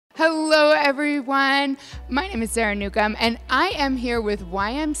everyone. My name is Sarah Newcomb, and I am here with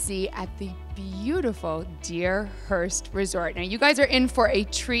YMC at the beautiful Deerhurst Resort. Now, you guys are in for a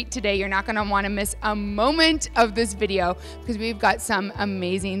treat today. You're not going to want to miss a moment of this video because we've got some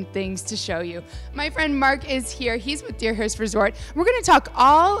amazing things to show you. My friend Mark is here. He's with Deerhurst Resort. We're going to talk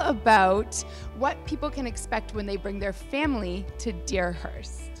all about what people can expect when they bring their family to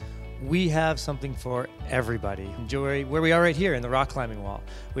Deerhurst. We have something for everybody. Enjoy where we are right here in the rock climbing wall.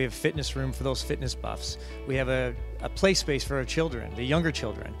 We have fitness room for those fitness buffs. We have a play space for our children, the younger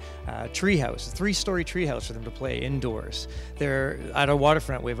children. Tree house, a 3-story tree house for them to play indoors. There, at our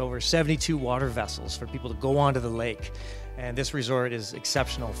waterfront, we have over 72 water vessels for people to go onto the lake. And this resort is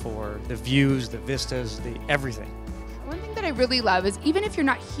exceptional for the views, the vistas, the everything. One thing that I really love is even if you're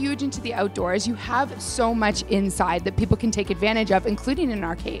not huge into the outdoors, you have so much inside that people can take advantage of, including an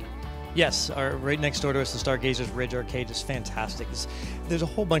arcade. Yes, right next door to us, the Stargazer's Ridge Arcade is fantastic. There's a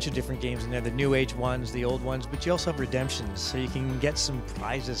whole bunch of different games in there, the new age ones, the old ones, but you also have redemptions, so you can get some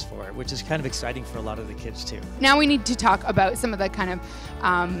prizes for it, which is kind of exciting for a lot of the kids too. Now we need to talk about some of the kind of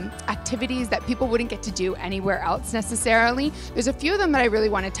activities that people wouldn't get to do anywhere else necessarily. There's a few of them that I really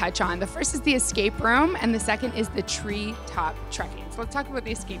want to touch on. The first is the escape room, and the second is the treetop trekking. So let's talk about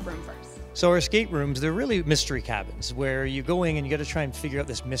the escape room first. So our escape rooms, they're really mystery cabins where you go in and you got to try and figure out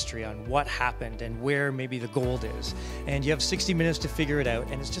this mystery on what happened and where maybe the gold is. And you have 60 minutes to figure it out,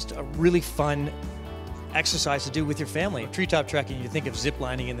 and it's just a really fun exercise to do with your family. Treetop trekking, you think of zip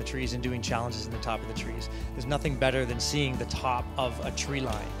lining in the trees and doing challenges in the top of the trees. There's nothing better than seeing the top of a tree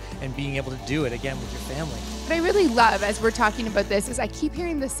line and being able to do it again with your family. What I really love as we're talking about this is I keep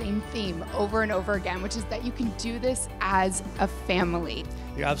hearing the same theme over and over again, which is that you can do this as a family.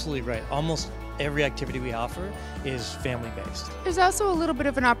 You're absolutely right. Almost every activity we offer is family-based. There's also a little bit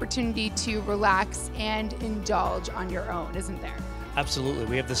of an opportunity to relax and indulge on your own, isn't there? Absolutely.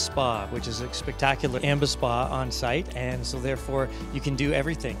 We have the spa, which is a spectacular Amba spa on site, and so therefore you can do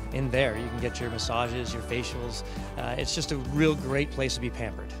everything in there. You can get your massages, your facials. It's just a real great place to be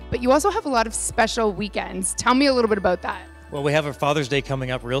pampered. But you also have a lot of special weekends. Tell me a little bit about that. Well, we have our Father's Day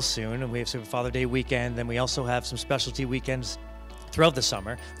coming up real soon, and we have some Father's Day weekend. Then we also have some specialty weekends throughout the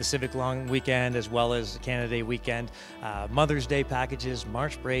summer, the Civic Long Weekend as well as the Canada Day weekend, Mother's Day packages,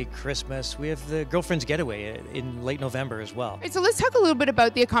 March break, Christmas. We have the Girlfriend's Getaway in late November as well. Right, so let's talk a little bit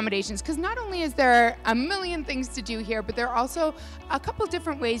about the accommodations, because not only is there a million things to do here, but there are also a couple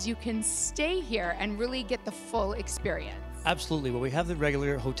different ways you can stay here and really get the full experience. Absolutely. Well, we have the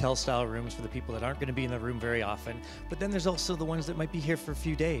regular hotel-style rooms for the people that aren't going to be in the room very often, but then there's also the ones that might be here for a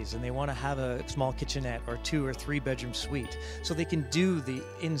few days and they want to have a small kitchenette or 2 or 3 bedroom suite, so they can do the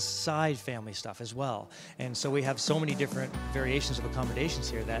inside family stuff as well. And so we have so many different variations of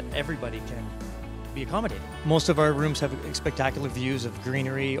accommodations here that everybody can be accommodated. Most of our rooms have spectacular views of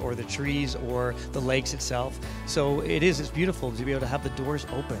greenery or the trees or the lakes itself. So it's beautiful to be able to have the doors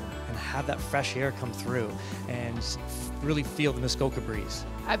open and have that fresh air come through and really feel the Muskoka breeze.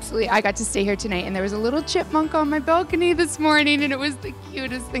 Absolutely. I got to stay here tonight and there was a little chipmunk on my balcony this morning and it was the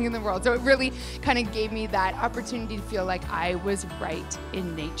cutest thing in the world. So it really kind of gave me that opportunity to feel like I was right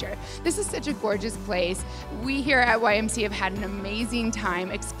in nature. This is such a gorgeous place. We here at YMC have had an amazing time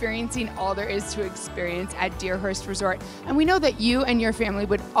experiencing all there is to experience at Deerhurst Resort. And we know that you and your family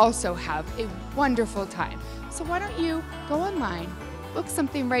would also have a wonderful time. So why don't you go online, book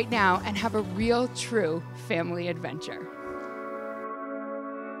something right now and have a real, true family adventure.